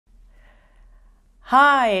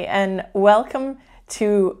Hi, and welcome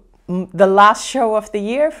to the last show of the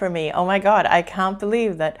year for me. Oh my God, I can't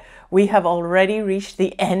believe that we have already reached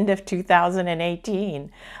the end of 2018.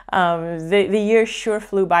 The year sure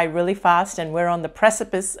flew by really fast, and we're on the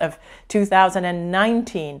precipice of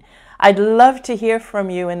 2019. I'd love to hear from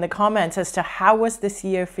you in the comments as to how was this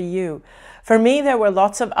year for you. For me, there were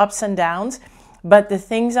lots of ups and downs, but the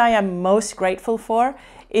things I am most grateful for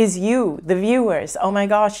is you, the viewers. Oh my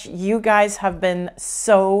gosh, you guys have been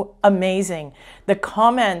so amazing. The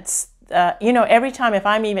comments, every time if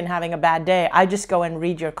I'm even having a bad day, I just go and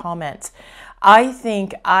read your comments. I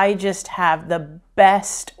think I just have the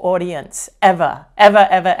best audience ever, ever,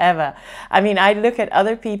 ever, ever. I mean, I look at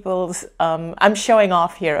other people's, I'm showing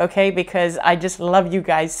off here, okay, because I just love you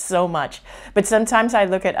guys so much. But sometimes I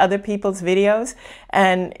look at other people's videos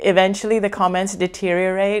and eventually the comments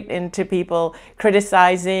deteriorate into people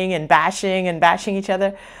criticizing and bashing each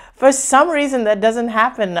other. For some reason, that doesn't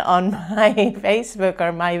happen on my Facebook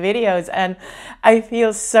or my videos. And I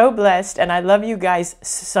feel so blessed, and I love you guys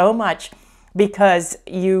so much, because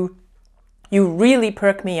you really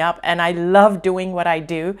perk me up, and I love doing what I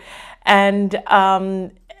do. And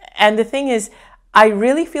the thing is, I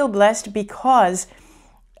really feel blessed because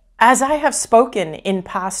as I have spoken in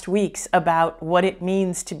past weeks about what it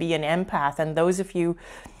means to be an empath, and those of you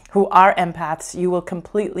who are empaths, you will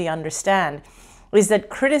completely understand, is that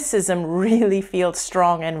criticism really feels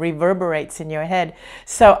strong and reverberates in your head.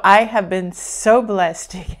 So I have been so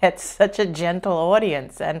blessed to get such a gentle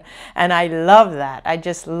audience, and I love that. I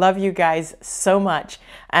just love you guys so much,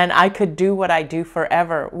 and I could do what I do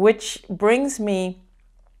forever, which brings me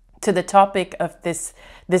to the topic of this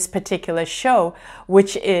particular show,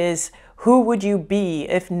 which is, who would you be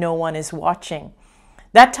if no one is watching?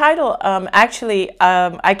 That title,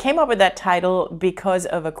 I came up with that title because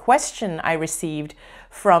of a question I received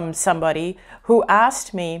from somebody who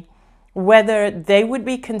asked me whether they would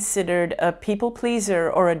be considered a people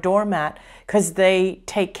pleaser or a doormat because they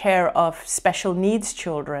take care of special needs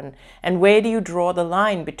children. And where do you draw the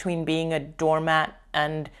line between being a doormat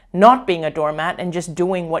and not being a doormat and just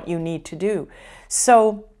doing what you need to do?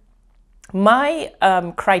 So my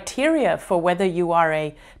criteria for whether you are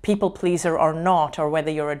a people pleaser or not, or whether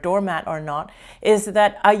you're a doormat or not, is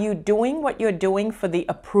that are you doing what you're doing for the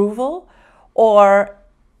approval, or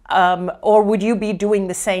would you be doing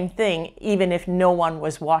the same thing even if no one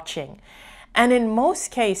was watching? And in most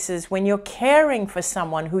cases, when you're caring for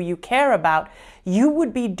someone who you care about, you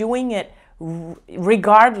would be doing it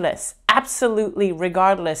regardless, absolutely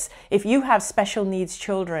regardless. If you have special needs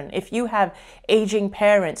children, if you have aging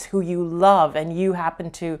parents who you love and you happen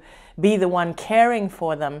to be the one caring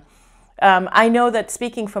for them, I know that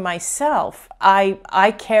speaking for myself,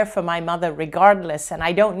 I care for my mother regardless, and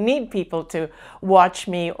I don't need people to watch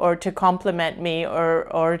me or to compliment me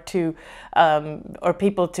or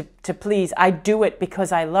people to please. I do it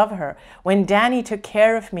because I love her. When Danny took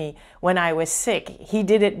care of me when I was sick, he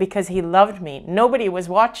did it because he loved me. Nobody was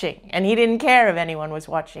watching, and he didn't care if anyone was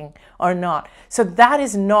watching or not. So that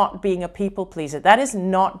is not being a people pleaser. That is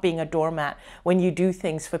not being a doormat when you do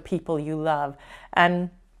things for people you love.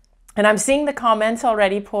 And I'm seeing the comments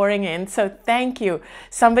already pouring in, so thank you.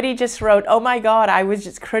 Somebody just wrote, oh my God, I was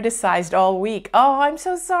just criticized all week. Oh, I'm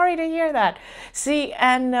so sorry to hear that. See,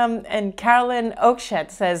 and Carolyn Oakshed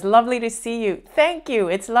says, lovely to see you. Thank you.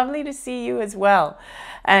 It's lovely to see you as well.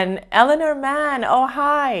 And Eleanor Mann, oh,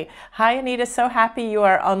 hi. Hi, Anita. So happy you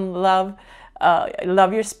are on Love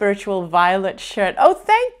Your Spiritual Violet shirt. Oh,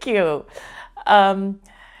 thank you.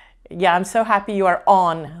 Yeah, I'm so happy you are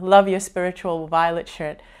on Love Your Spiritual Violet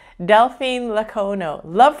shirt. Delphine Lacono,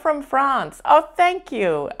 love from France. Oh, thank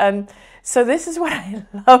you. So this is what I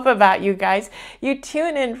love about you guys. You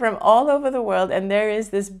tune in from all over the world, and there is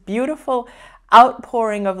this beautiful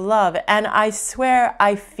outpouring of love. And I swear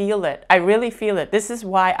I feel it. I really feel it. This is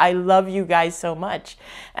why I love you guys so much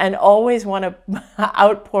and always want to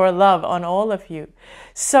outpour love on all of you.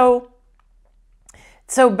 So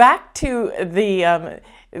back to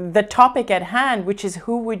the topic at hand, which is,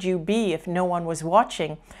 who would you be if no one was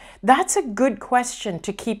watching? That's a good question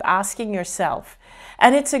to keep asking yourself.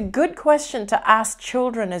 And it's a good question to ask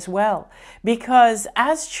children as well, because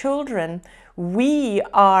as children, we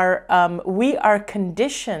are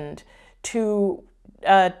conditioned to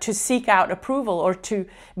seek out approval, or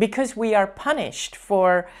because we are punished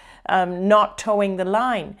for not towing the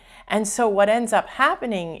line. And so what ends up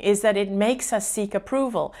happening is that it makes us seek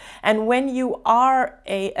approval. And when you are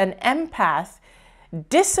an empath,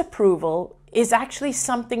 disapproval is actually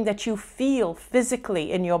something that you feel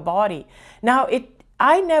physically in your body. Now,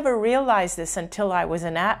 I never realized this until I was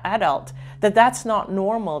an adult, that that's not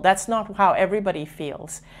normal. That's not how everybody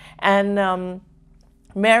feels. And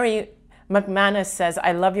Mary McManus says,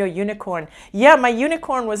 I love your unicorn. Yeah, my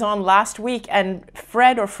unicorn was on last week, and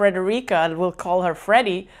Fred, or Frederica, we'll call her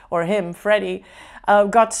Freddie, or him, Freddie,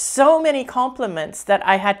 got so many compliments that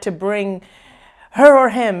I had to bring her or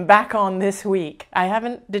him back on this week. I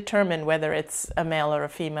haven't determined whether it's a male or a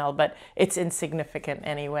female, but it's insignificant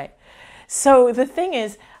anyway. So the thing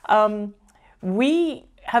is, we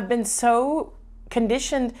have been so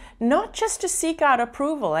conditioned not just to seek out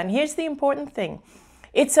approval. And here's the important thing.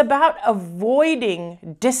 It's about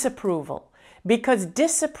avoiding disapproval, because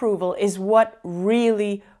disapproval is what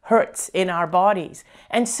really hurts in our bodies.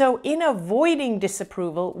 And so in avoiding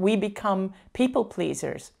disapproval, we become people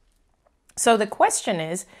pleasers. So the question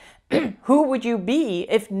is, who would you be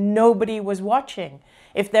if nobody was watching,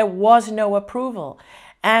 if there was no approval?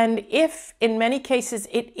 And if in many cases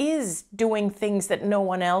it is doing things that no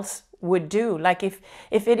one else would do, like if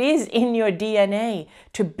it is in your DNA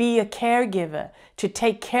to be a caregiver, to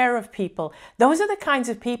take care of people, those are the kinds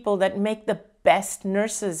of people that make the best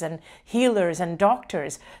nurses and healers and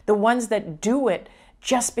doctors, the ones that do it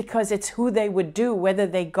just because it's who they would do, whether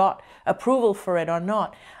they got approval for it or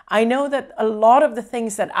not. I know that a lot of the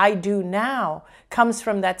things that I do now comes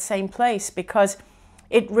from that same place, because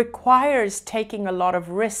it requires taking a lot of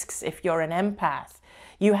risks if you're an empath.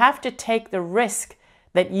 You have to take the risk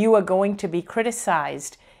that you are going to be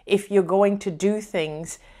criticized if you're going to do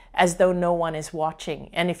things as though no one is watching,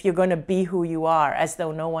 and if you're going to be who you are as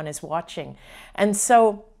though no one is watching. And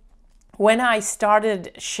so when I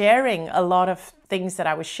started sharing a lot of things that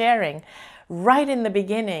I was sharing, right in the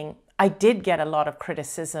beginning, I did get a lot of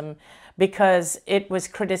criticism, because it was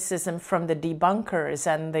criticism from the debunkers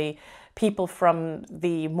and the people from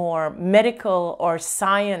the more medical or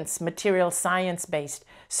science, material science-based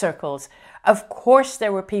circles. Of course,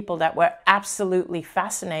 there were people that were absolutely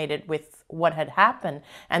fascinated with what had happened,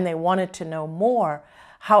 and they wanted to know more.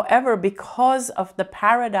 However, because of the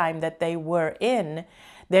paradigm that they were in,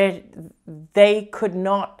 they could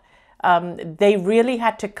not, they really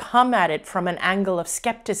had to come at it from an angle of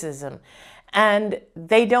skepticism. And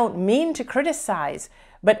they don't mean to criticize,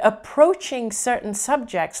 but approaching certain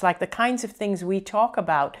subjects, like the kinds of things we talk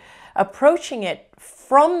about, approaching it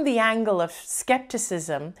from the angle of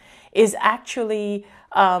skepticism is actually,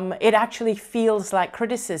 it actually feels like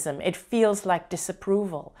criticism. It feels like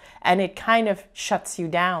disapproval, and it kind of shuts you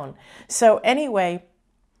down. So anyway,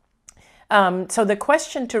 so the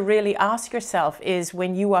question to really ask yourself is,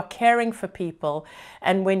 when you are caring for people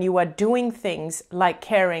and when you are doing things like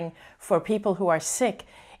caring for people who are sick,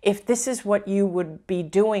 if this is what you would be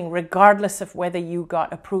doing regardless of whether you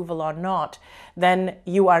got approval or not, then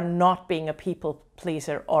you are not being a people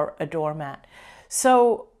pleaser or a doormat.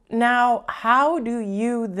 So now, how do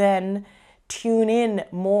you then tune in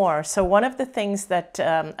more? So one of the things that,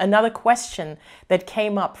 another question that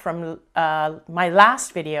came up from my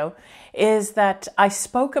last video is that I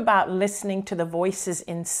spoke about listening to the voices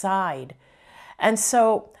inside. And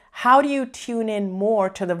so how do you tune in more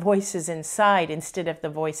to the voices inside instead of the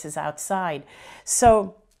voices outside?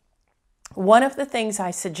 So one of the things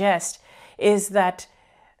I suggest is that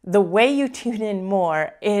the way you tune in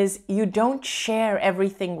more is you don't share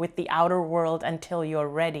everything with the outer world until you're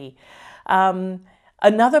ready.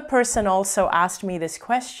 Another person also asked me this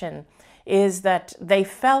question, is that they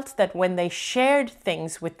felt that when they shared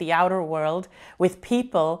things with the outer world, with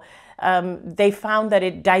people, they found that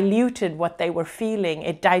it diluted what they were feeling.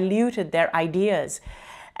 It diluted their ideas.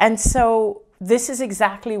 And so this is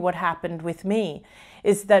exactly what happened with me,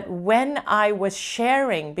 is that when I was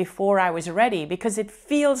sharing before I was ready, because it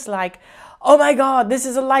feels like, oh my God, this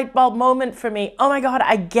is a light bulb moment for me. Oh my God,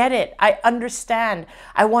 I get it. I understand.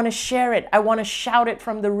 I want to share it. I want to shout it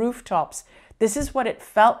from the rooftops. This is what it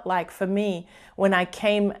felt like for me when I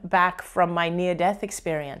came back from my near-death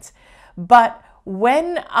experience. But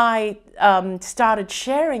when I started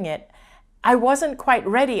sharing it, I wasn't quite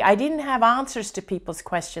ready. I didn't have answers to people's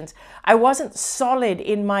questions. I wasn't solid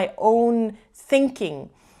in my own thinking.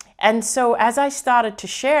 And so as I started to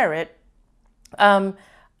share it,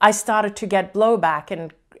 I started to get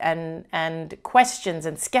blowback and questions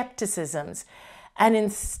and skepticisms. And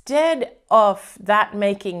instead of that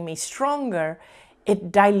making me stronger,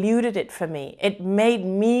 it diluted it for me. It made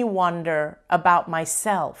me wonder about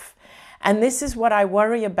myself. And this is what I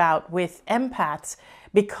worry about with empaths,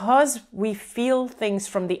 because we feel things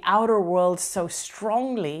from the outer world so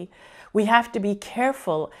strongly. We have to be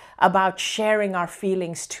careful about sharing our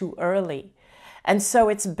feelings too early. And so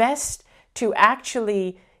it's best to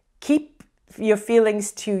actually keep your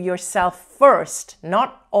feelings to yourself first,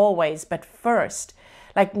 not always, but first.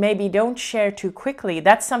 Like maybe don't share too quickly.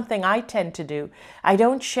 That's something I tend to do. I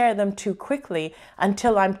don't share them too quickly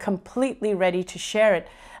until I'm completely ready to share it,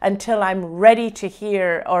 until I'm ready to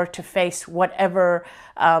hear or to face whatever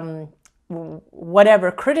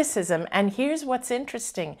criticism. And here's what's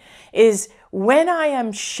interesting is when I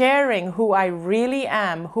am sharing who I really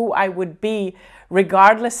am, who I would be,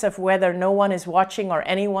 regardless of whether no one is watching or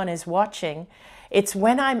anyone is watching, it's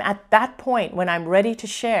when I'm at that point, when I'm ready to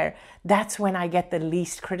share, that's when I get the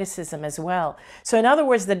least criticism as well. So in other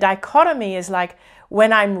words, the dichotomy is like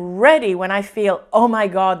when I'm ready, when I feel, oh my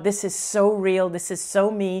God, this is so real, this is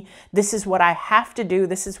so me, this is what I have to do,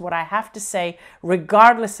 this is what I have to say,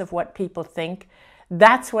 regardless of what people think,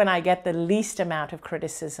 that's when I get the least amount of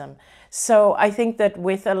criticism. So I think that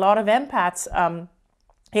with a lot of empaths,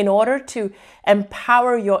 in order to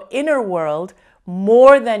empower your inner world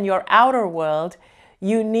more than your outer world,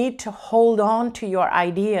 you need to hold on to your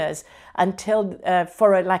ideas until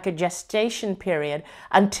for like a gestation period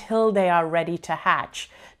until they are ready to hatch.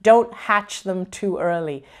 Don't hatch them too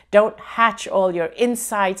early. Don't hatch all your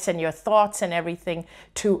insights and your thoughts and everything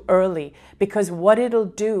too early, because what it'll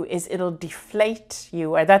do is it'll deflate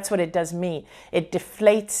you, or that's what it does me. It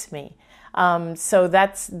deflates me. So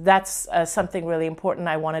that's something really important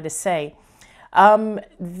I wanted to say.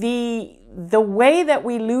 The way that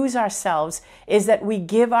we lose ourselves is that we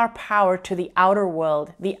give our power to the outer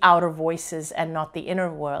world, the outer voices, and not the inner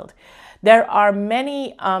world. There are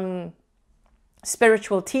many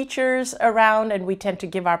spiritual teachers around, and we tend to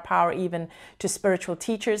give our power even to spiritual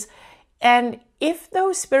teachers. And if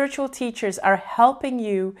those spiritual teachers are helping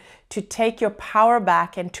you to take your power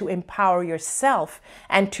back and to empower yourself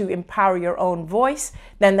and to empower your own voice,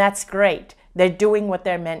 then that's great. They're doing what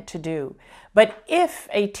they're meant to do. But if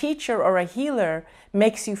a teacher or a healer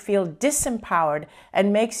makes you feel disempowered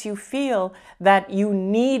and makes you feel that you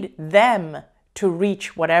need them to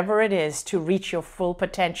reach whatever it is, to reach your full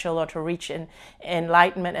potential or to reach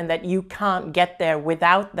enlightenment, and that you can't get there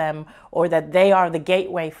without them, or that they are the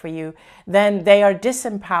gateway for you, then they are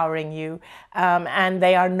disempowering you, and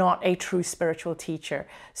they are not a true spiritual teacher.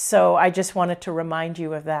 So I just wanted to remind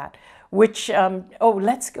you of that. Let's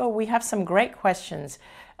go. We have some great questions.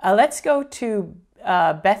 Let's go to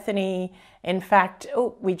Bethany. In fact,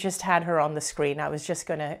 we just had her on the screen. I was just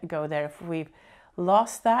going to go there if we've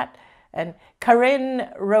lost that. And Corinne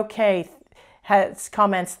Roque has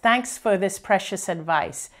comments, thanks for this precious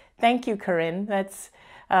advice. Thank you, Corinne.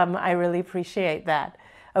 I really appreciate that.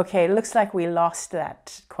 Okay, it looks like we lost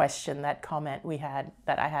that question, that comment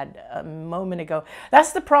that I had a moment ago.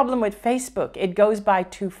 That's the problem with Facebook. It goes by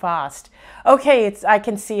too fast. Okay, I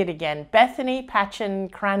can see it again. Bethany Patchen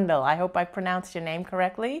Crandall. I hope I pronounced your name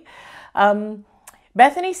correctly.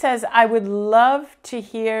 Bethany says, I would love to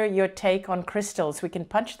hear your take on crystals. We can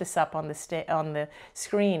punch this up on the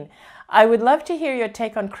screen. I would love to hear your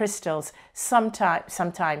take on crystals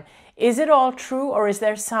sometime. Is it all true, or is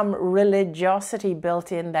there some religiosity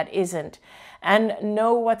built in that isn't? And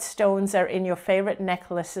know what stones are in your favorite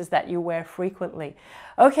necklaces that you wear frequently.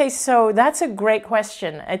 Okay, so that's a great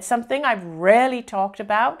question. It's something I've rarely talked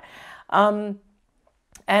about. And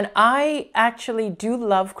I actually do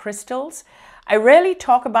love crystals. I rarely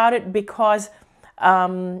talk about it because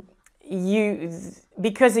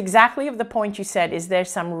exactly of the point you said, is there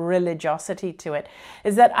some religiosity to it,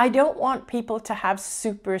 is that I don't want people to have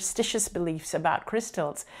superstitious beliefs about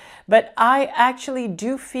crystals. But I actually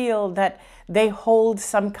do feel that they hold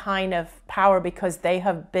some kind of power because they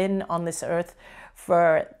have been on this earth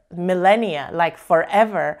for millennia, like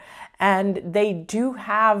forever. And they do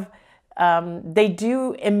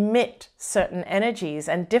emit certain energies,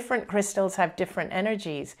 and different crystals have different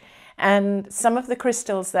energies. And some of the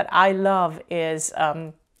crystals that I love is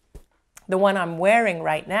the one I'm wearing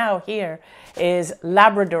right now here is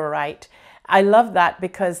labradorite. I love that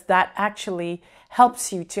because that actually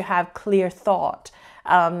helps you to have clear thought.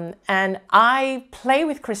 And I play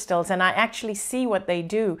with crystals and I actually see what they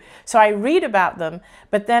do. So I read about them,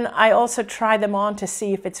 but then I also try them on to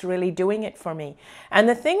see if it's really doing it for me. And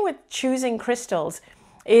the thing with choosing crystals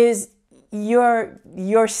is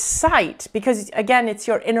your sight, because again, it's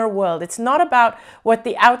your inner world. It's not about what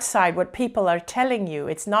people are telling you.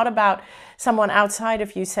 It's not about someone outside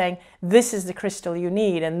of you saying, this is the crystal you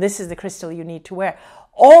need and this is the crystal you need to wear.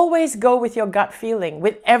 Always go with your gut feeling,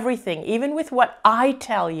 with everything, even with what I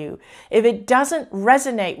tell you. If it doesn't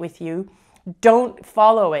resonate with you, don't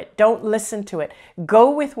follow it. Don't listen to it. Go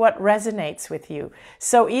with what resonates with you.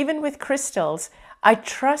 So even with crystals, I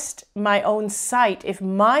trust my own sight. If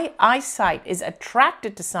my eyesight is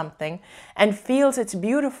attracted to something and feels it's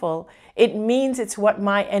beautiful, It means it's what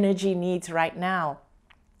my energy needs right now.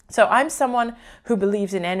 So I'm someone who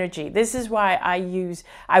believes in energy. This is why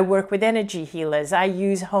I work with energy healers. I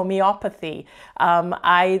use homeopathy.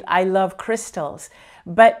 I love crystals.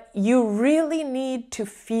 But you really need to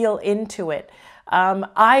feel into it.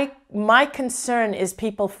 My concern is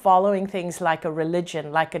people following things like a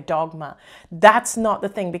religion, like a dogma. That's not the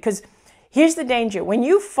thing, because here's the danger. When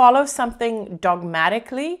you follow something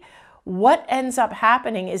dogmatically, what ends up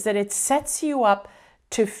happening is that it sets you up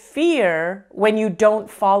to fear when you don't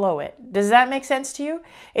follow it. Does that make sense to you?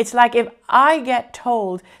 It's like if I get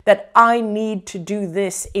told that I need to do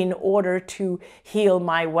this in order to heal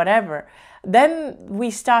my whatever, then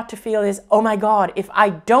we start to feel this, oh my God, if I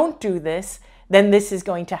don't do this, then this is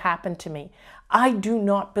going to happen to me. I do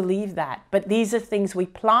not believe that. But these are things we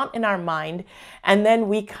plant in our mind, and then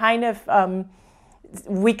we kind of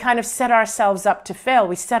set ourselves up to fail.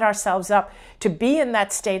 We set ourselves up to be in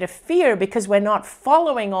that state of fear because we're not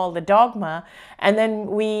following all the dogma. And then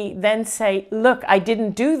we then say, look, I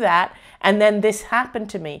didn't do that, and then this happened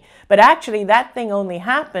to me. But actually, that thing only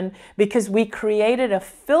happened because we created a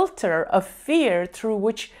filter of fear through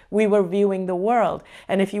which we were viewing the world.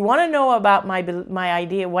 And if you want to know about my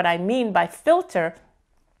idea, what I mean by filter,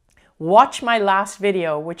 watch my last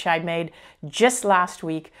video, which I made just last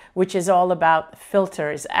week, which is all about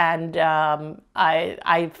filters. And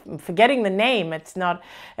I'm forgetting the name. It's not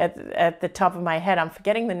at the top of my head. I'm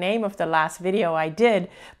forgetting the name of the last video I did,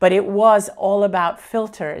 but it was all about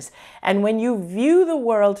filters. And when you view the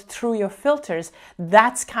world through your filters,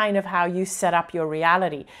 that's kind of how you set up your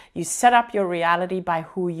reality. You set up your reality by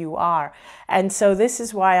who you are. And so this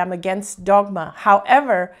is why I'm against dogma.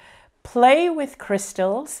 However, play with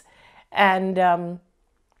crystals. And the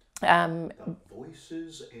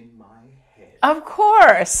voices in my head. Of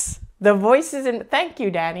course, the voices in. Thank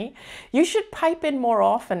you, Danny. You should pipe in more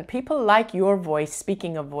often. People like your voice.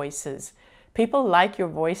 Speaking of voices, people like your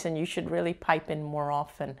voice, and you should really pipe in more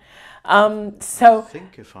often. I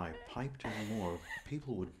think if I piped in more,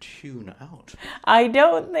 people would tune out. I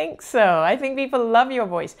don't think so. I think people love your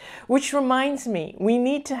voice. Which reminds me, we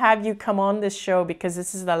need to have you come on this show because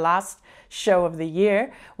this is the last show of the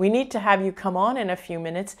year. We need to have you come on in a few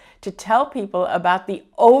minutes to tell people about the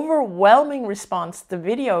overwhelming response the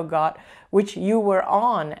video got, which you were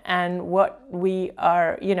on, and what we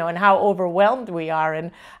are, and how overwhelmed we are,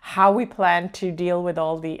 and how we plan to deal with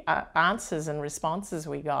all the answers and responses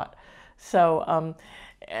we got. So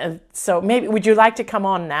maybe, would you like to come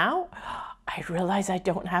on now? I realize I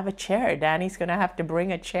don't have a chair. Danny's going to have to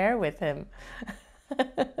bring a chair with him.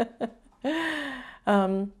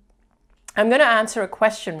 I'm going to answer a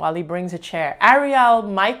question while he brings a chair. Ariel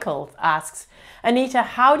Michael asks, Anita,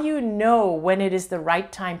 how do you know when it is the right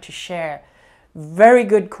time to share? Very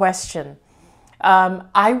good question.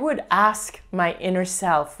 I would ask my inner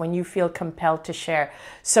self when you feel compelled to share.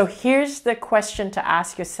 So here's the question to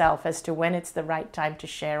ask yourself as to when it's the right time to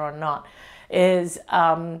share or not. Is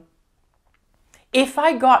if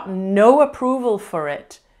I got no approval for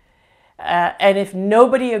it, and if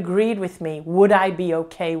nobody agreed with me, would I be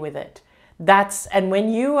okay with it? And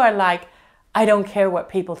when you are like, I don't care what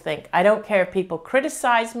people think. I don't care if people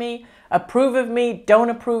criticize me, approve of me, don't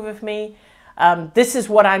approve of me. This is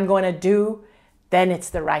what I'm going to do. Then it's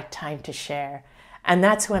the right time to share. And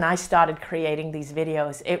that's when I started creating these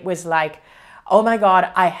videos. It was like, oh my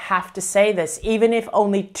God, I have to say this. Even if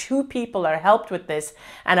only 2 people are helped with this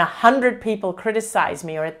and 100 people criticize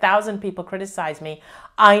me or 1,000 people criticize me,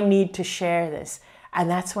 I need to share this. And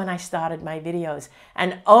that's when I started my videos.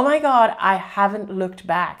 And oh my God, I haven't looked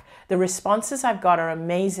back. The responses I've got are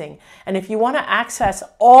amazing. And if you want to access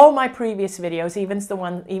all my previous videos,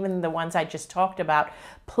 even the ones I just talked about,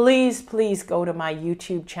 please go to my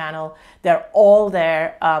YouTube channel. They're all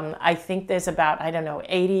there. I think there's about,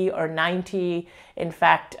 80 or 90. In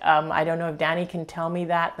fact, I don't know if Danny can tell me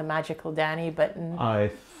that, the magical Danny, but... I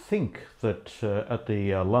think that at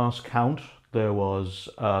the last count, there was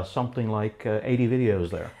something like 80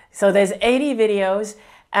 videos there. So there's 80 videos.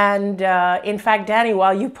 And in fact, Danny,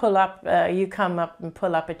 while you come up and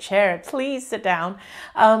pull up a chair, please sit down.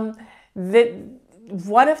 One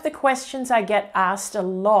of the questions I get asked a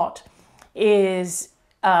lot is,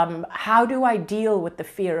 how do I deal with the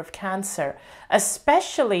fear of cancer?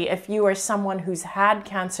 Especially if you are someone who's had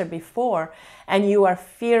cancer before and you are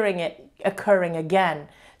fearing it occurring again.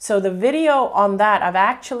 So the video on that, I've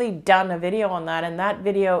actually done a video on that, and that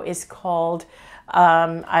video is called,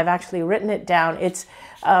 I've actually written it down. It's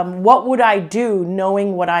what would I do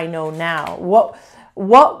knowing what I know now?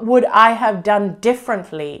 What would I have done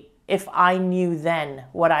differently if I knew then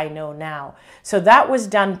what I know now. So that was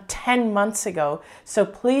done 10 months ago. So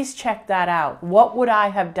please check that out. What would I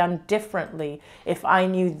have done differently if I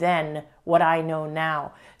knew then what I know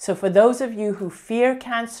now? So for those of you who fear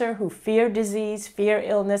cancer, who fear disease, fear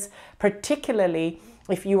illness, particularly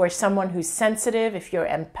if you are someone who's sensitive, if you're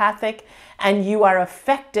empathic, and you are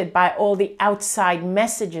affected by all the outside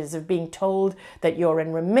messages of being told that you're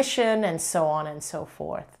in remission and so on and so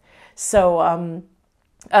forth. So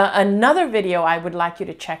another video I would like you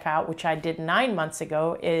to check out, which I did 9 months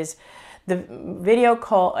ago, is the video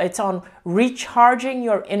called, it's on recharging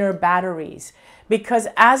your inner batteries. Because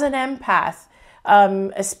as an empath,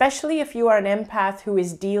 especially if you are an empath who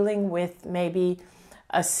is dealing with maybe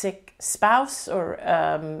a sick spouse or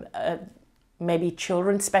maybe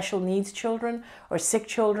children, special needs children or sick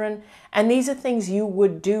children. And these are things you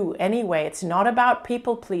would do anyway. It's not about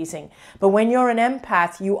people pleasing. But when you're an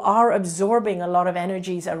empath, you are absorbing a lot of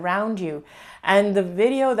energies around you. And the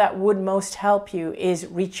video that would most help you is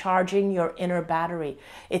recharging your inner battery.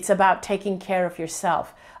 It's about taking care of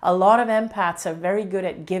yourself. A lot of empaths are very good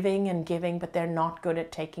at giving and giving, but they're not good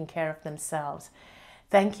at taking care of themselves.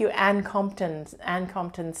 Thank you, Ann Compton. Ann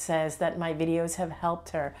Compton says that my videos have helped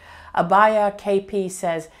her. Abaya KP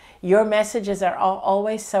says, your messages are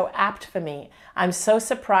always so apt for me. I'm so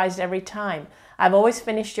surprised every time. I've always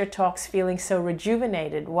finished your talks feeling so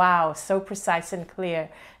rejuvenated. Wow, so precise and clear.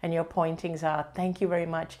 And your pointings are. Thank you very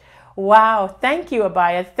much. Wow, thank you,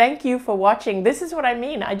 Abaya. Thank you for watching. This is what I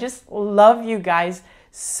mean. I just love you guys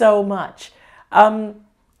so much.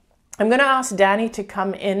 I'm going to ask Danny to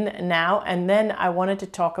come in now, and then I wanted to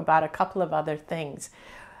talk about a couple of other things.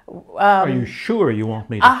 Are you sure you want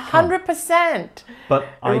me to 100%. But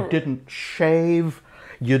I didn't shave.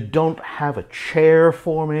 You don't have a chair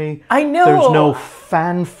for me. I know. There's no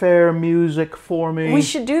fanfare music for me. We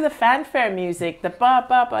should do the fanfare music. The ba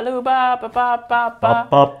ba ba loo ba ba ba ba ba.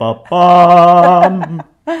 Ba ba ba.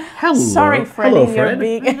 Hello. Sorry, Freddie. Hello, Fred.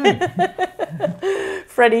 You're being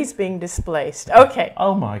Freddie's being displaced. Okay.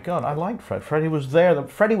 Oh my God, I liked Fred. Freddie was there.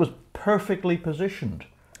 Freddie was perfectly positioned.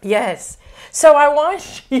 Yes. So I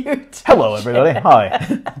want you to... Hello, everybody. Hi.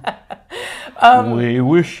 We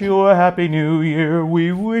wish you a happy new year.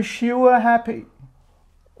 We wish you a happy...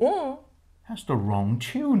 That's the wrong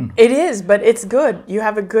tune. It is, but it's good. You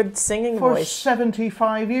have a good singing For voice.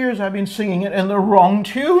 75 years, I've been singing it in the wrong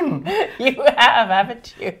tune. You have,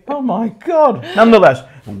 haven't you? Oh my God. Nonetheless,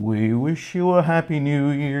 we wish you a happy new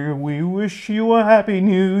year. We wish you a happy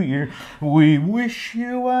new year. We wish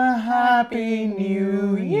you a happy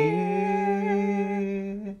new year.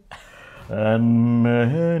 And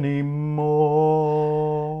many more.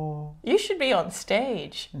 You should be on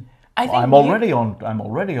stage. I'm already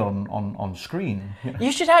on screen. You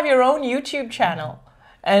should have your own YouTube channel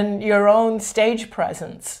and your own stage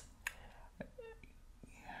presence.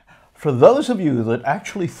 For those of you that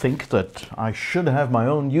actually think that I should have my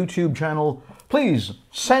own YouTube channel, please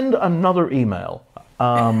send another email.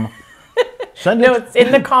 Send it. No, it's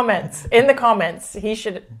in the comments. In the comments, he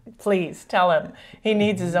should please tell him he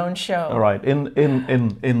needs his own show. All right, in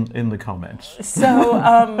the comments. So,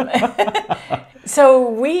 so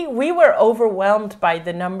we were overwhelmed by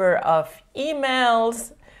the number of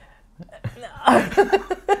emails.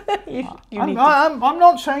 I'm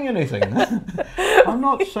not saying anything. I'm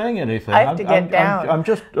not saying anything. I have to get down. I'm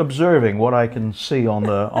just observing what I can see on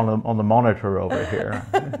the monitor over here.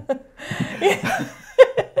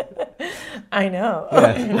 I know.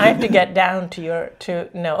 Yes. I have to get down to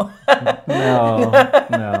no. No.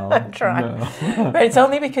 I'm trying. No. But it's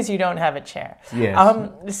only because you don't have a chair. Yes.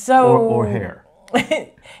 Or hair.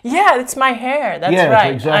 Yeah, it's my hair. That's yes,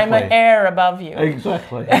 right. Exactly. I'm a hair above you.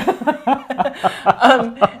 Exactly.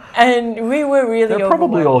 And we were really They're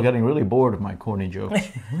probably all getting really bored of my corny jokes.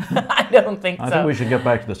 I don't think so. I think we should get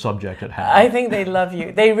back to the subject at hand. I think they love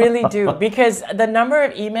you. They really do. Because the number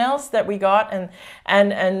of emails that we got,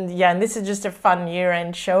 and this is just a fun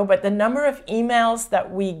year-end show, but the number of emails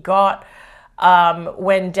that we got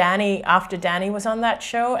after Danny was on that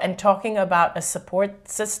show and talking about a support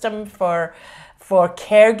system for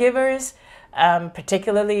caregivers,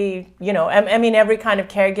 particularly, I mean, every kind of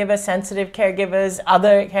caregiver, sensitive caregivers,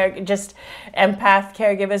 just empath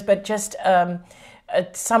caregivers, but just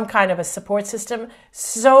some kind of a support system.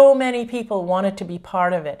 So many people wanted to be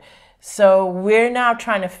part of it. So we're now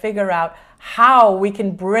trying to figure out how we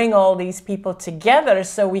can bring all these people together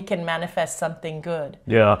so we can manifest something good.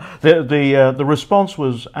 Yeah, the response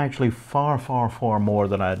was actually far more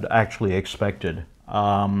than I'd actually expected.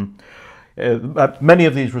 Many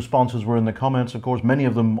of these responses were in the comments, of course. Many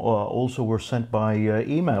of them also were sent by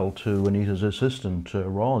email to Anita's assistant,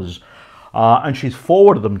 Roz. and she's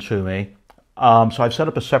forwarded them to me. So I've set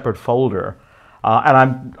up a separate folder, and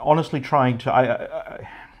I'm honestly trying to.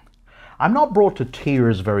 I'm not brought to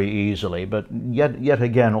tears very easily, but yet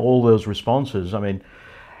again, all those responses. I mean,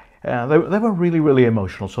 they were really, really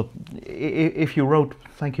emotional. So if you wrote,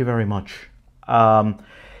 thank you very much.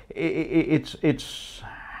 It's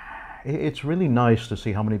really nice to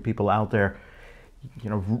see how many people out there,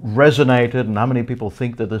 resonated, and how many people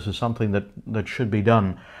think that this is something that should be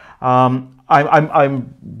done.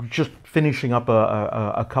 I'm just finishing up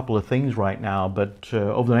a couple of things right now, but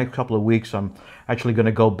over the next couple of weeks, I'm actually going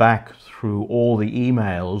to go back through all the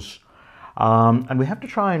emails, and we have to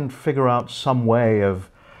try and figure out some way of,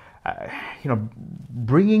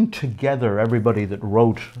 bringing together everybody that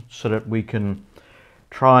wrote, so that we can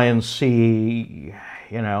try and see,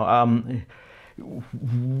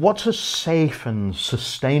 what's a safe and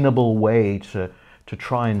sustainable way to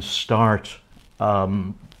try and start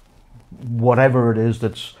whatever it is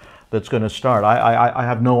that's going to start. I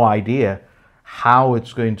have no idea how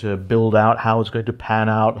it's going to build out, how it's going to pan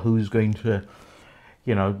out, who's going to,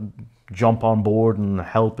 jump on board and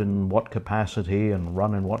help in what capacity and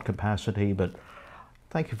run in what capacity. But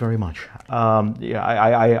thank you very much.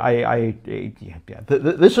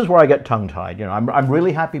 This is where I get tongue-tied. I'm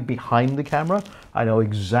really happy behind the camera. I know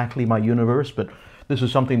exactly my universe, but this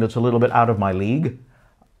is something that's a little bit out of my league.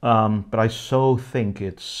 But I so think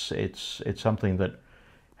it's something that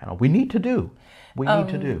we need to do. We need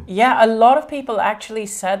to do. Yeah, a lot of people actually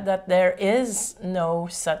said that there is no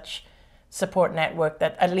such support network,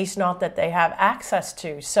 that at least not that they have access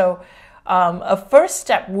to. So a first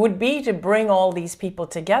step would be to bring all these people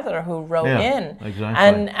together who wrote in.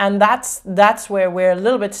 Exactly. And that's where we're a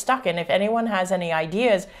little bit stuck in. If anyone has any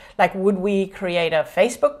ideas, like, would we create a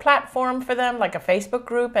Facebook platform for them, like a Facebook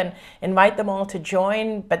group, and invite them all to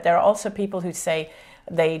join? But there are also people who say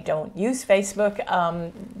they don't use Facebook,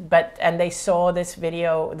 and they saw this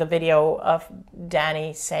video, the video of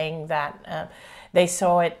Danny saying that they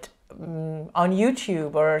saw it on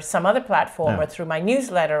YouTube or some other platform, or through my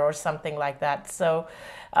newsletter or something like that. So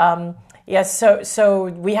so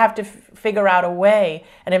we have to figure out a way,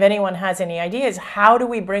 and if anyone has any ideas, how do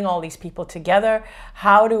we bring all these people together?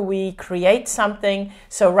 How do we create something?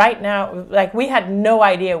 So right now, like, we had no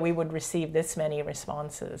idea we would receive this many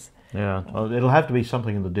responses. Yeah, well, it'll have to be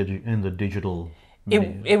something in the digital.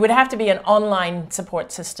 It would have to be an online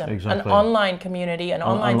support system, exactly. An online community, an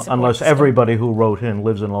online support unless system. Everybody who wrote in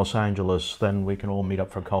lives in Los Angeles, then we can all meet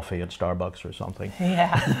up for coffee at Starbucks or something.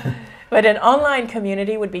 Yeah, but an online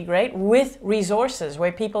community would be great, with resources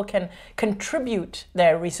where people can contribute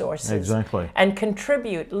their resources. Exactly. And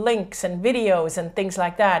contribute links and videos and things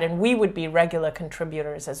like that, and we would be regular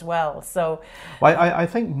contributors as well. So I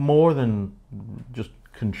think more than just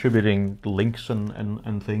contributing links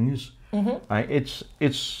and things.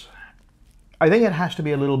 It's. I think it has to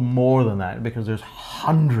be a little more than that, because there's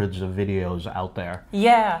hundreds of videos out there.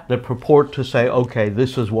 Yeah. That purport to say, okay,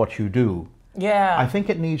 this is what you do. Yeah. I think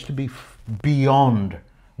it needs to be beyond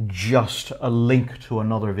just a link to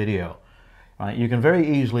another video. Right? You can very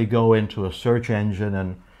easily go into a search engine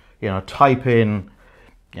and type in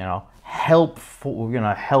help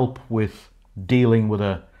with dealing with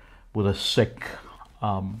a sick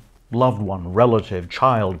loved one, relative,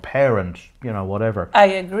 child, parent, whatever. I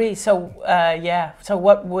agree. So, So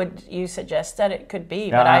what would you suggest that it could be?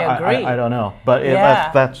 But I agree. I don't know. But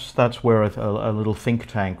that's where a little think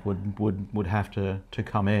tank would have to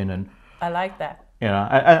come in. And I like that. And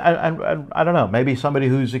I don't know, maybe somebody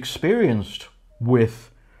who's experienced with,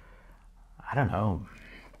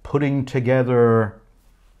 putting together,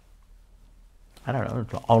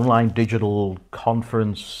 online digital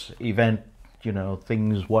conference event,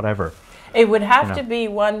 things, whatever. It would have to be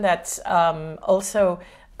one that's also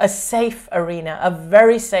a safe arena, a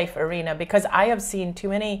very safe arena, because I have seen too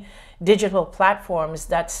many digital platforms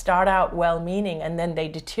that start out well-meaning and then they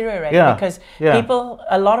deteriorate because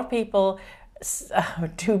a lot of people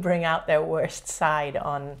do bring out their worst side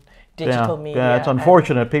on digital media. Yeah, it's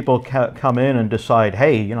unfortunate. People come in and decide,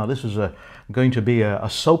 hey, this is going to be a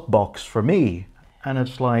soapbox for me, and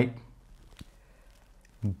it's like,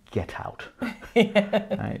 get out.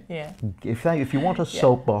 Right? Yeah. If you want a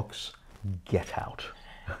soapbox, get out.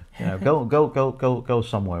 Go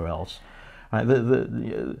somewhere else. Right?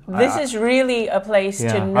 This is really a place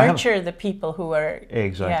to nurture the people who are.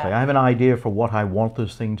 Exactly. I have an idea for what I want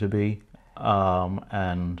this thing to be,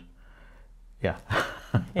 and yeah.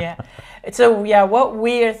 Yeah. So what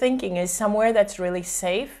we are thinking is somewhere that's really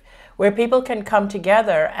safe, where people can come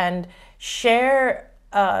together and share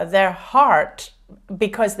their heart,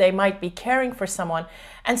 because they might be caring for someone,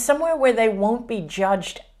 and somewhere where they won't be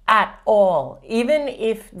judged at all, even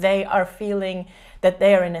if they are feeling that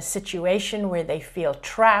they are in a situation where they feel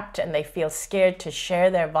trapped and they feel scared to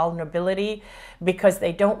share their vulnerability because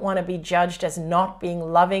they don't want to be judged as not being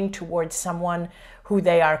loving towards someone who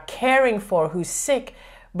they are caring for, who's sick,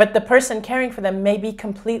 but the person caring for them may be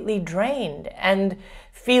completely drained and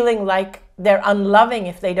feeling like they're unloving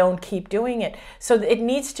if they don't keep doing it. So it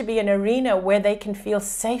needs to be an arena where they can feel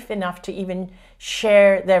safe enough to even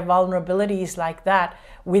share their vulnerabilities like that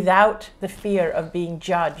without the fear of being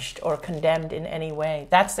judged or condemned in any way.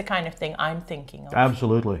 That's the kind of thing I'm thinking of.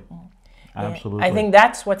 Absolutely. Absolutely. I think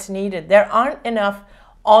that's what's needed. There aren't enough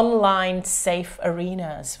online safe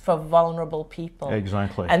arenas for vulnerable people.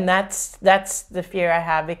 Exactly. And that's the fear I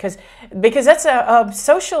have, because that's a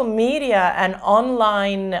social media and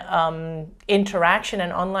online interaction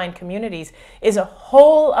and online communities is a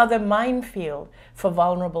whole other minefield for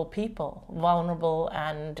vulnerable people, vulnerable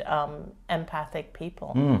and empathic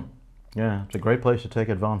people. Yeah, it's a great place to take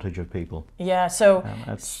advantage of people. Yeah, so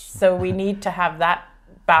we need to have that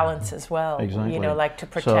balance as well. Exactly. You know, like to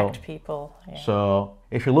protect people. Yeah. So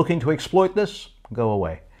if you're looking to exploit this, go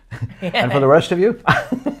away. And for the rest of you,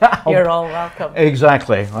 you're all welcome.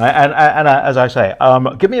 Exactly. And as I say,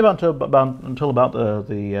 give me until about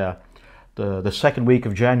the second week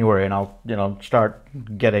of January, and I'll start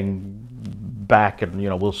getting back, and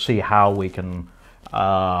we'll see how we can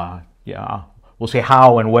we'll see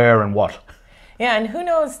how and where and what. Yeah, and who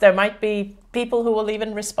knows, there might be people who will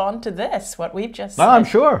even respond to this, what we've just said. I'm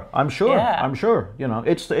sure. Yeah. I'm sure.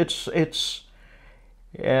 It's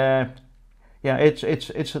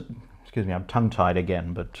excuse me, I'm tongue-tied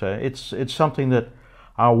again, but it's something that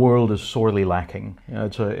our world is sorely lacking.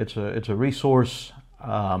 It's a resource.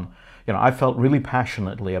 I felt really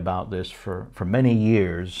passionately about this for many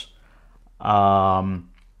years. I'll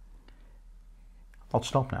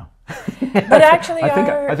stop now. But actually,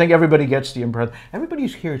 I think everybody gets the impression.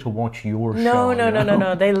 Everybody's here to watch your show.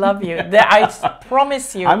 No. They love you. I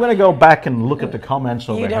promise you. I'm going to go back and look at the comments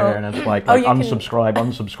over here, and it's like unsubscribe.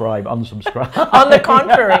 On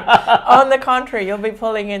the contrary, you'll be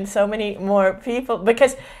pulling in so many more people.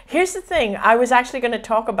 Because here's the thing: I was actually going to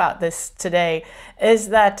talk about this today. Is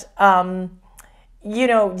that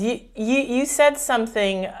you said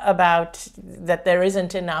something about that there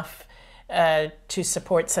isn't enough to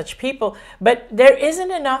support such people, but there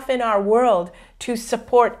isn't enough in our world to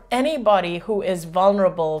support anybody who is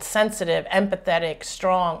vulnerable, sensitive, empathetic,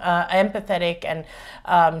 strong, empathetic and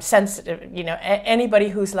sensitive. Anybody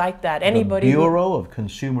who's like that. Anybody. The Bureau of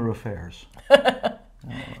Consumer Affairs.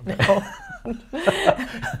 No.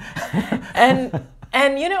 and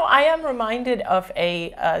I am reminded of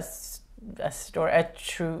an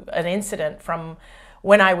incident from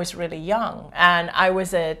when I was really young, and I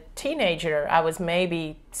was a teenager. I was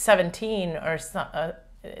maybe 17 or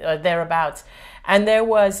thereabouts, and there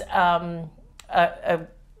was a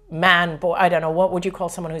man, boy, I don't know, what would you call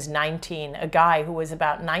someone who's 19? A guy who was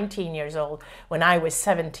about 19 years old when I was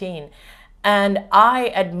 17, and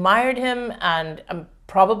I admired him and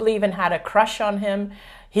probably even had a crush on him.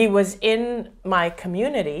 He was in my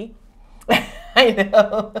community. I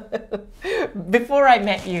know. Before I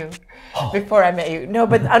met you. No,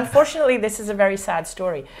 but unfortunately, this is a very sad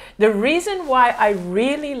story. The reason why I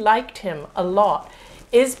really liked him a lot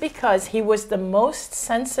is because he was the most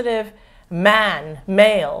sensitive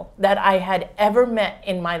male, that I had ever met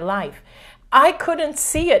in my life. I couldn't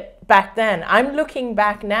see it back then. I'm looking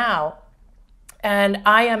back now, and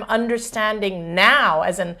I am understanding now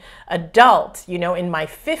as an adult, in my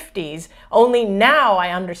 50s, only now I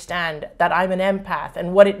understand that I'm an empath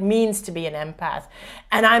and what it means to be an empath.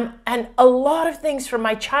 And a lot of things from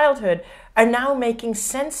my childhood are now making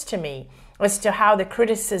sense to me as to how the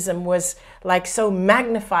criticism was like so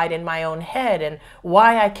magnified in my own head, and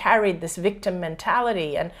why I carried this victim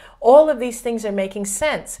mentality, and all of these things are making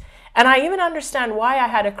sense. And I even understand why I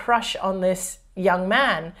had a crush on this young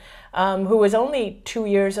man, who was only 2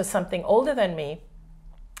 years or something older than me.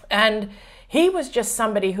 And he was just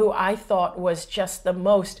somebody who I thought was just the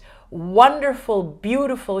most wonderful,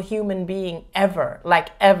 beautiful human being ever,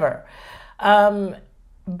 ever.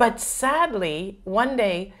 But sadly, one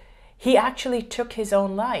day, he actually took his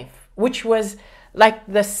own life, which was like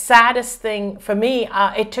the saddest thing for me.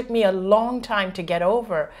 It took me a long time to get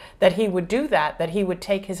over that he would do that he would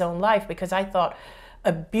take his own life, because I thought,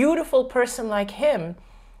 a beautiful person like him,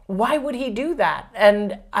 why would he do that?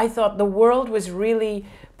 And I thought the world was really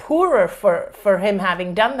poorer for him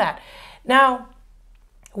having done that. Now,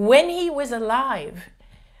 when he was alive,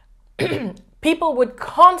 people would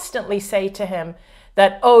constantly say to him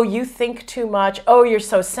that, oh, you think too much, oh, you're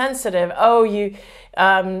so sensitive, oh,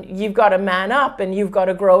 you've got to man up and you've got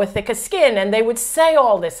to grow a thicker skin. And they would say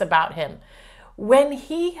all this about him. When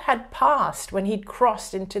he had passed, when he'd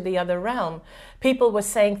crossed into the other realm, people were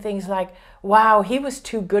saying things like, wow, he was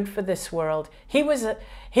too good for this world. He was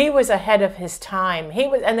ahead of his time.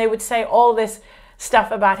 And they would say all this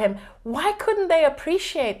stuff about him. Why couldn't they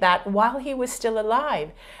appreciate that while he was still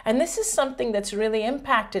alive? And this is something that's really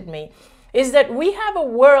impacted me, is that we have a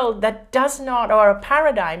world that does not, or a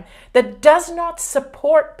paradigm that does not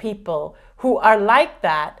support people who are like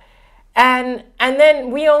that. And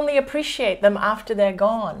then we only appreciate them after they're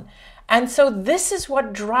gone. And so this is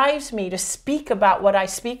what drives me to speak about what I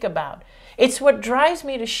speak about. It's what drives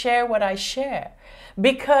me to share what I share.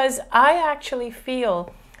 Because I actually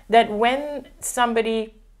feel that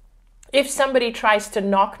if somebody tries to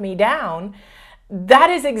knock me down, that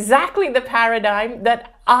is exactly the paradigm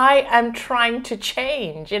that I am trying to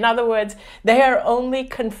change. In other words, they are only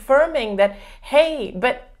confirming that, hey,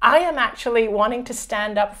 but I am actually wanting to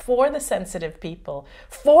stand up for the sensitive people,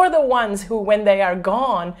 for the ones who, when they are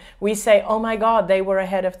gone, we say, oh my God, they were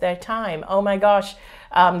ahead of their time. Oh my gosh,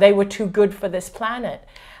 they were too good for this planet.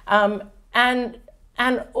 And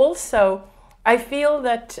also, I feel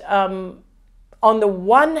that on the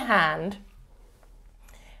one hand,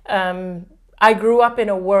 I grew up in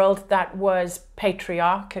a world that was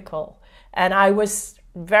patriarchal, and I was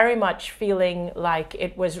very much feeling like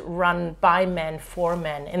it was run by men for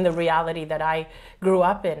men in the reality that I grew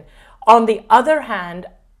up in. On the other hand,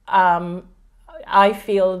 I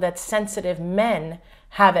feel that sensitive men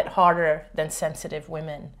have it harder than sensitive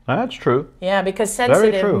women. That's true. Yeah, because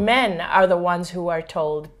sensitive men are the ones who are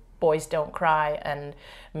told, boys don't cry and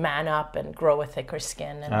man up and grow a thicker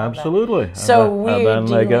skin. And absolutely. All that. So and then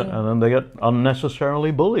they get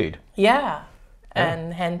unnecessarily bullied. Yeah,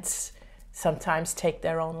 and hence sometimes take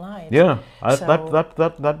their own lives. Yeah,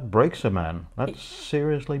 that breaks a man. That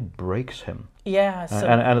seriously breaks him. Yeah. So,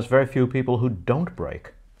 and it's very few people who don't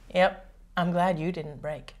break. Yep. I'm glad you didn't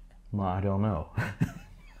break. Well, I don't know.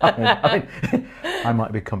 I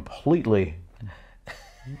might be completely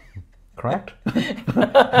cracked.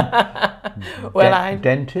 Well,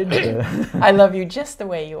 dented. I love you just the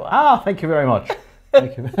way you are. Ah, thank you very much.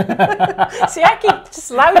 Thank you. See, I keep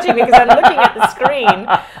slouching because I'm looking at the screen.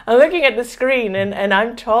 I'm looking at the screen, and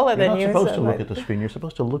I'm taller than you. You're not supposed to look at the screen. You're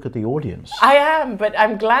supposed to look at the audience. I am, but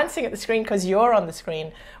I'm glancing at the screen because you're on the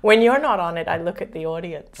screen. When you're not on it, I look at the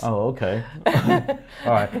audience. Oh, okay.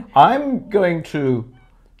 All right. I'm going to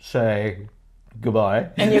say goodbye.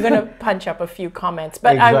 And you're going to punch up a few comments,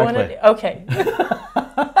 but exactly. I wanted. Okay.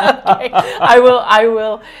 Okay.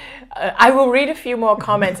 I will read a few more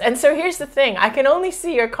comments. And so here's the thing. I can only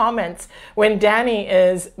see your comments when Danny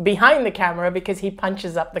is behind the camera because he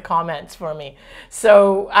punches up the comments for me.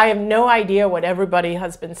 So I have no idea what everybody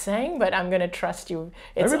has been saying, but I'm going to trust you.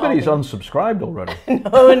 Everybody's unsubscribed already.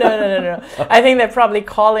 No. I think they're probably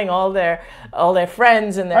calling all their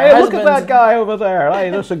friends and their husbands. Look at that guy over there. Hey,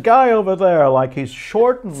 there's a guy over there. Like, he's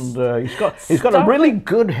short and he's got a really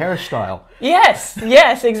good hairstyle. Yes,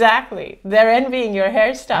 exactly. They're envying your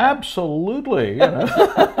hairstyle. Absolutely. You know.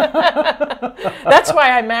 That's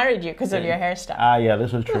why I married you, because of your hairstyle. Ah, yeah,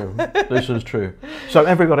 this is true. This is true. So,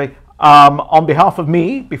 everybody, on behalf of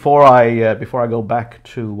me, before I go back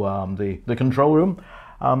to the control room,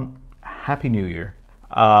 Happy New Year.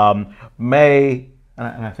 May,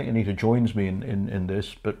 and I think Anita joins me in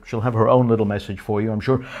this, but she'll have her own little message for you, I'm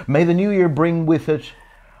sure. May the new year bring with it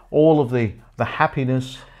all of the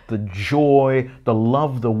happiness, the joy, the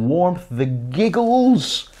love, the warmth, the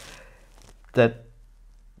giggles that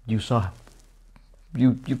you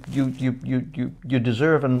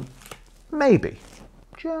deserve, and maybe,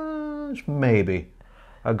 just maybe,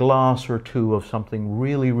 a glass or two of something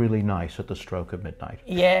really, really nice at the stroke of midnight.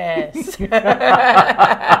 Yes.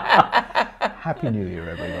 Happy New Year,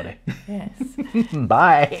 everybody. Yes.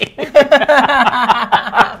 Bye.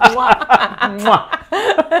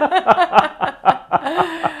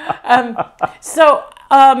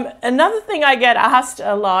 Another thing I get asked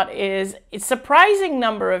a lot is a surprising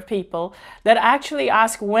number of people that actually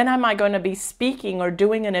ask, when am I going to be speaking or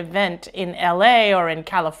doing an event in LA or in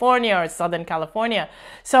California or Southern California?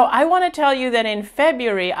 So I want to tell you that in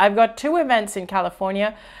February, I've got 2 events in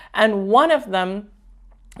California, and one of them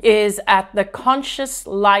is at the Conscious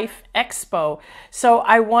Life Expo. So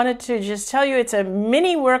I wanted to just tell you, it's a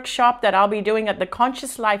mini workshop that I'll be doing at the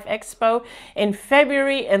Conscious Life Expo in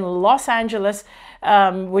February in Los Angeles,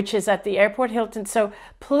 which is at the Airport Hilton. So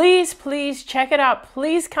please check it out.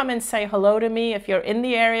 Please come and say hello to me if you're in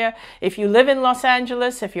the area. If you live in Los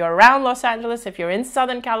Angeles, if you're around Los Angeles, if you're in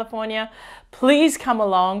Southern California, please come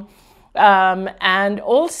along. And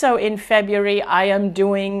also in February, I am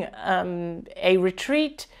doing a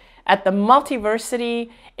retreat at the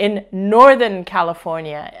Multiversity in Northern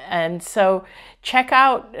California. And so check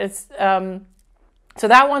out, so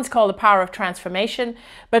that one's called The Power of Transformation.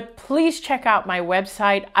 But please check out my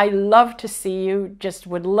website. I love to see you, just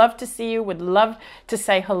would love to see you, would love to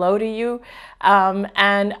say hello to you.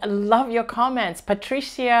 And love your comments.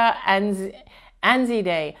 Patricia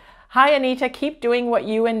Anzide. Hi, Anita. Keep doing what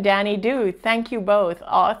you and Danny do. Thank you both.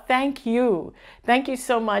 Oh, thank you. Thank you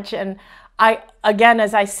so much. And again,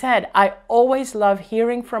 as I said, I always love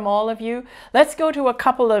hearing from all of you. Let's go to a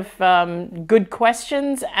couple of good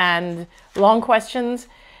questions and long questions,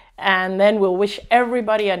 and then we'll wish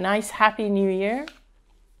everybody a nice, happy new year.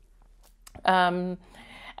 And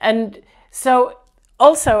so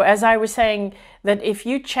also, as I was saying, that if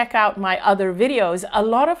you check out my other videos, a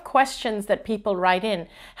lot of questions that people write in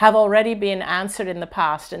have already been answered in the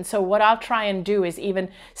past. And so what I'll try and do is even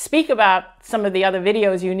speak about some of the other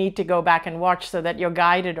videos you need to go back and watch so that you're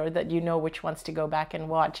guided or that you know which ones to go back and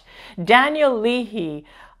watch. Daniel Leahy.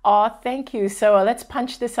 Oh, thank you. So let's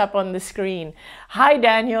punch this up on the screen. Hi,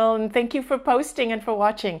 Daniel, and thank you for posting and for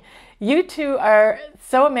watching. You two are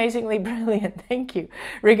so amazingly brilliant. Thank you.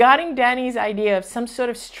 Regarding Danny's idea of some sort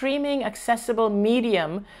of streaming accessible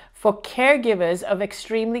medium for caregivers of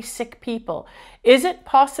extremely sick people, is it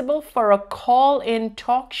possible for a call-in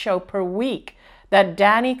talk show per week that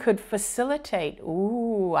Danny could facilitate?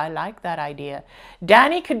 Ooh, I like that idea.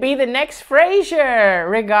 Danny could be the next Frasier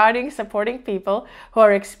regarding supporting people who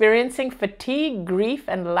are experiencing fatigue, grief,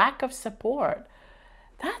 and lack of support.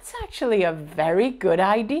 That's actually a very good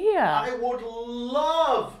idea. I would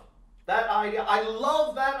love that idea. I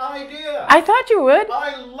love that idea. I thought you would.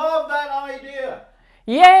 I love that idea.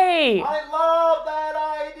 Yay! I love that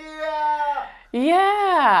idea.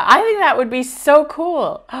 Yeah, I think that would be so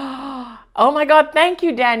cool. Oh my God, thank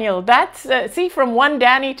you, Daniel. That's, see, from one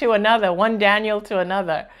Danny to another, one Daniel to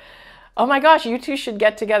another. Oh my gosh, you two should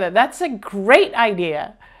get together. That's a great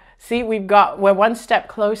idea. See, we're one step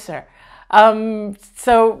closer.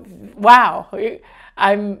 So, wow,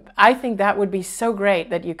 I think that would be so great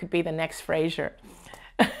that you could be the next Frasier.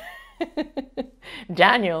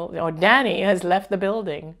 Daniel, or Danny, has left the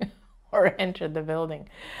building or entered the building.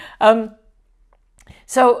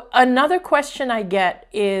 So another question I get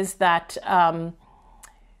is that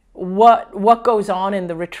what goes on in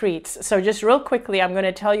the retreats. So just real quickly, I'm going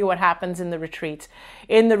to tell you what happens in the retreats.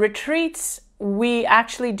 In the retreats, we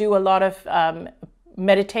actually do a lot of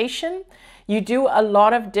meditation. You do a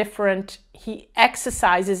lot of different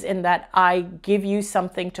exercises in that I give you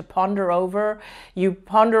something to ponder over. You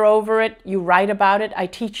ponder over it, you write about it. I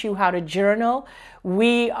teach you how to journal.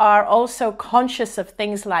 We are also conscious of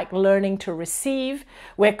things like learning to receive.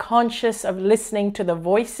 We're conscious of listening to the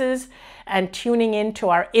voices and tuning into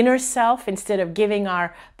our inner self instead of giving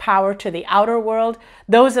our power to the outer world.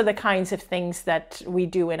 Those are the kinds of things that we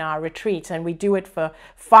do in our retreats, and we do it for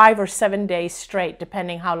 5 or 7 days straight,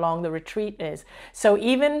 depending how long the retreat is. So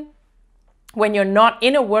even when you're not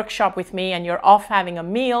in a workshop with me and you're off having a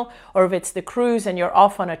meal, or if it's the cruise and you're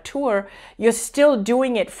off on a tour, you're still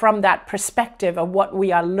doing it from that perspective of what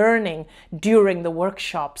we are learning during the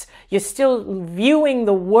workshops. You're still viewing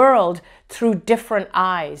the world through different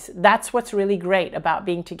eyes. That's what's really great about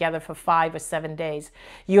being together for 5 or 7 days.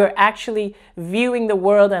 You're actually viewing the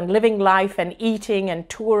world and living life and eating and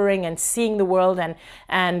touring and seeing the world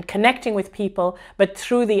and connecting with people, but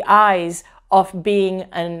through the eyes of being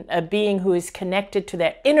a being who is connected to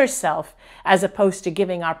their inner self, as opposed to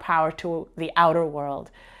giving our power to the outer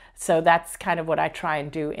world. So that's kind of what I try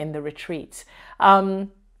and do in the retreats.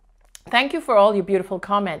 Thank you for all your beautiful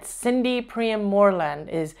comments. Cindy Priam Moreland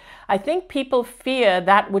is, I think people fear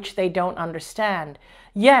that which they don't understand.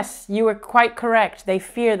 Yes, you are quite correct. They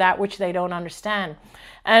fear that which they don't understand.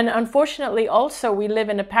 And unfortunately also we live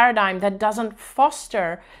in a paradigm that doesn't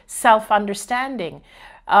foster self-understanding.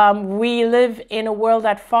 We live in a world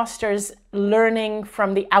that fosters learning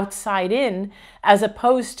from the outside in, as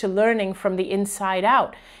opposed to learning from the inside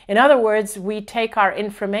out. In other words, we take our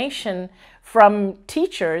information from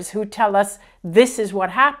teachers who tell us this is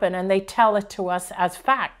what happened, and they tell it to us as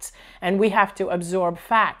facts, and we have to absorb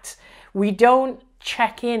facts. We don't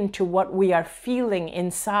check into what we are feeling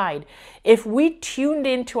inside. If we tuned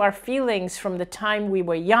into our feelings from the time we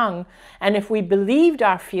were young, and if we believed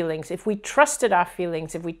our feelings, if we trusted our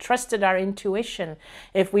feelings, if we trusted our intuition,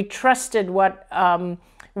 if we trusted what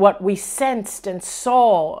we sensed and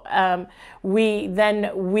saw,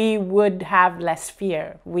 then we would have less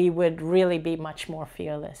fear. We would really be much more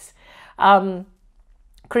fearless.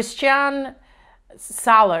 Christian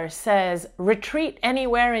Saller says, retreat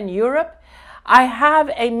anywhere in Europe. I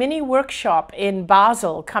have a mini workshop in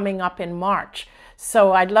Basel coming up in March.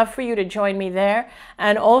 So I'd love for you to join me there.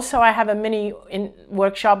 And also I have a mini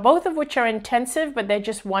workshop, both of which are intensive, but they're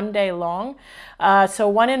just one day long. So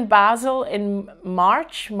one in Basel in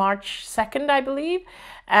March 2nd, I believe,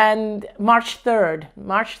 and March 3rd,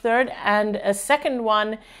 and a second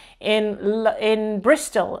one in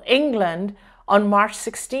Bristol, England, on March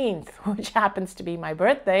 16th, which happens to be my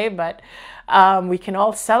birthday, but we can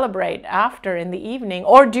all celebrate after in the evening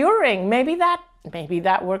or during. Maybe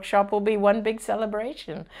that workshop will be one big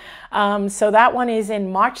celebration. So that one is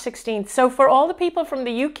in March 16th. So for all the people from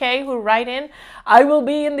the UK who write in, I will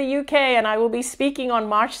be in the UK and I will be speaking on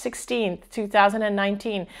March 16th,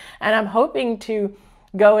 2019. And I'm hoping to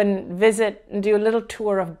go and visit and do a little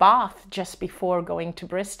tour of Bath just before going to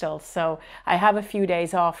Bristol. So I have a few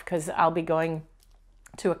days off because I'll be going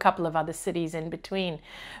to a couple of other cities in between.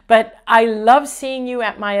 But I love seeing you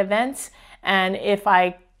at my events. And if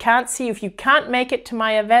I can't see you, if you can't make it to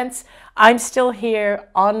my events, I'm still here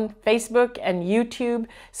on Facebook and YouTube.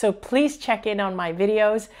 So please check in on my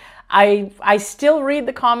videos. I still read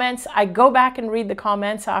the comments. I go back and read the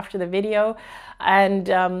comments after the video. And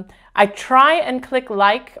I try and click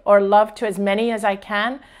like or love to as many as I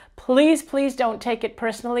can. Please, please don't take it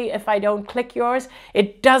personally if I don't click yours.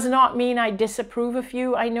 It does not mean I disapprove of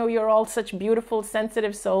you. I know you're all such beautiful,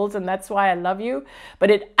 sensitive souls, and that's why I love you.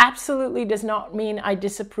 But it absolutely does not mean I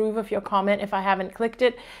disapprove of your comment if I haven't clicked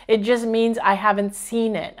it. It just means I haven't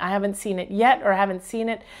seen it. I haven't seen it yet, or haven't seen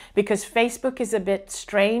it because Facebook is a bit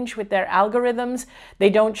strange with their algorithms.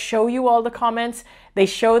 They don't show you all the comments. They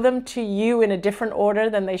show them to you in a different order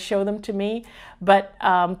than they show them to me. But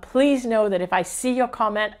please know that if I see your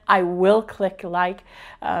comment, I will click like.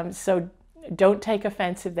 So don't take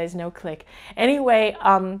offense if there's no click. Anyway,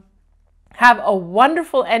 have a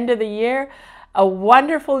wonderful end of the year, a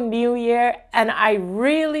wonderful new year. And I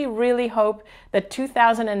really, really hope that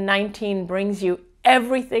 2019 brings you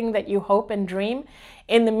everything that you hope and dream.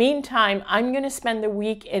 In the meantime, I'm going to spend the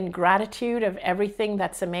week in gratitude of everything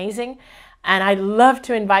that's amazing. And I'd love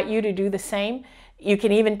to invite you to do the same. You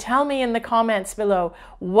can even tell me in the comments below,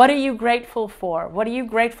 what are you grateful for? What are you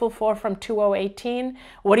grateful for from 2018?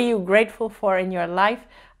 What are you grateful for in your life?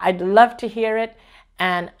 I'd love to hear it.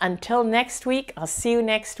 And until next week, I'll see you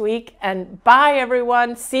next week. And bye,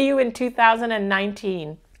 everyone. See you in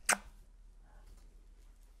 2019.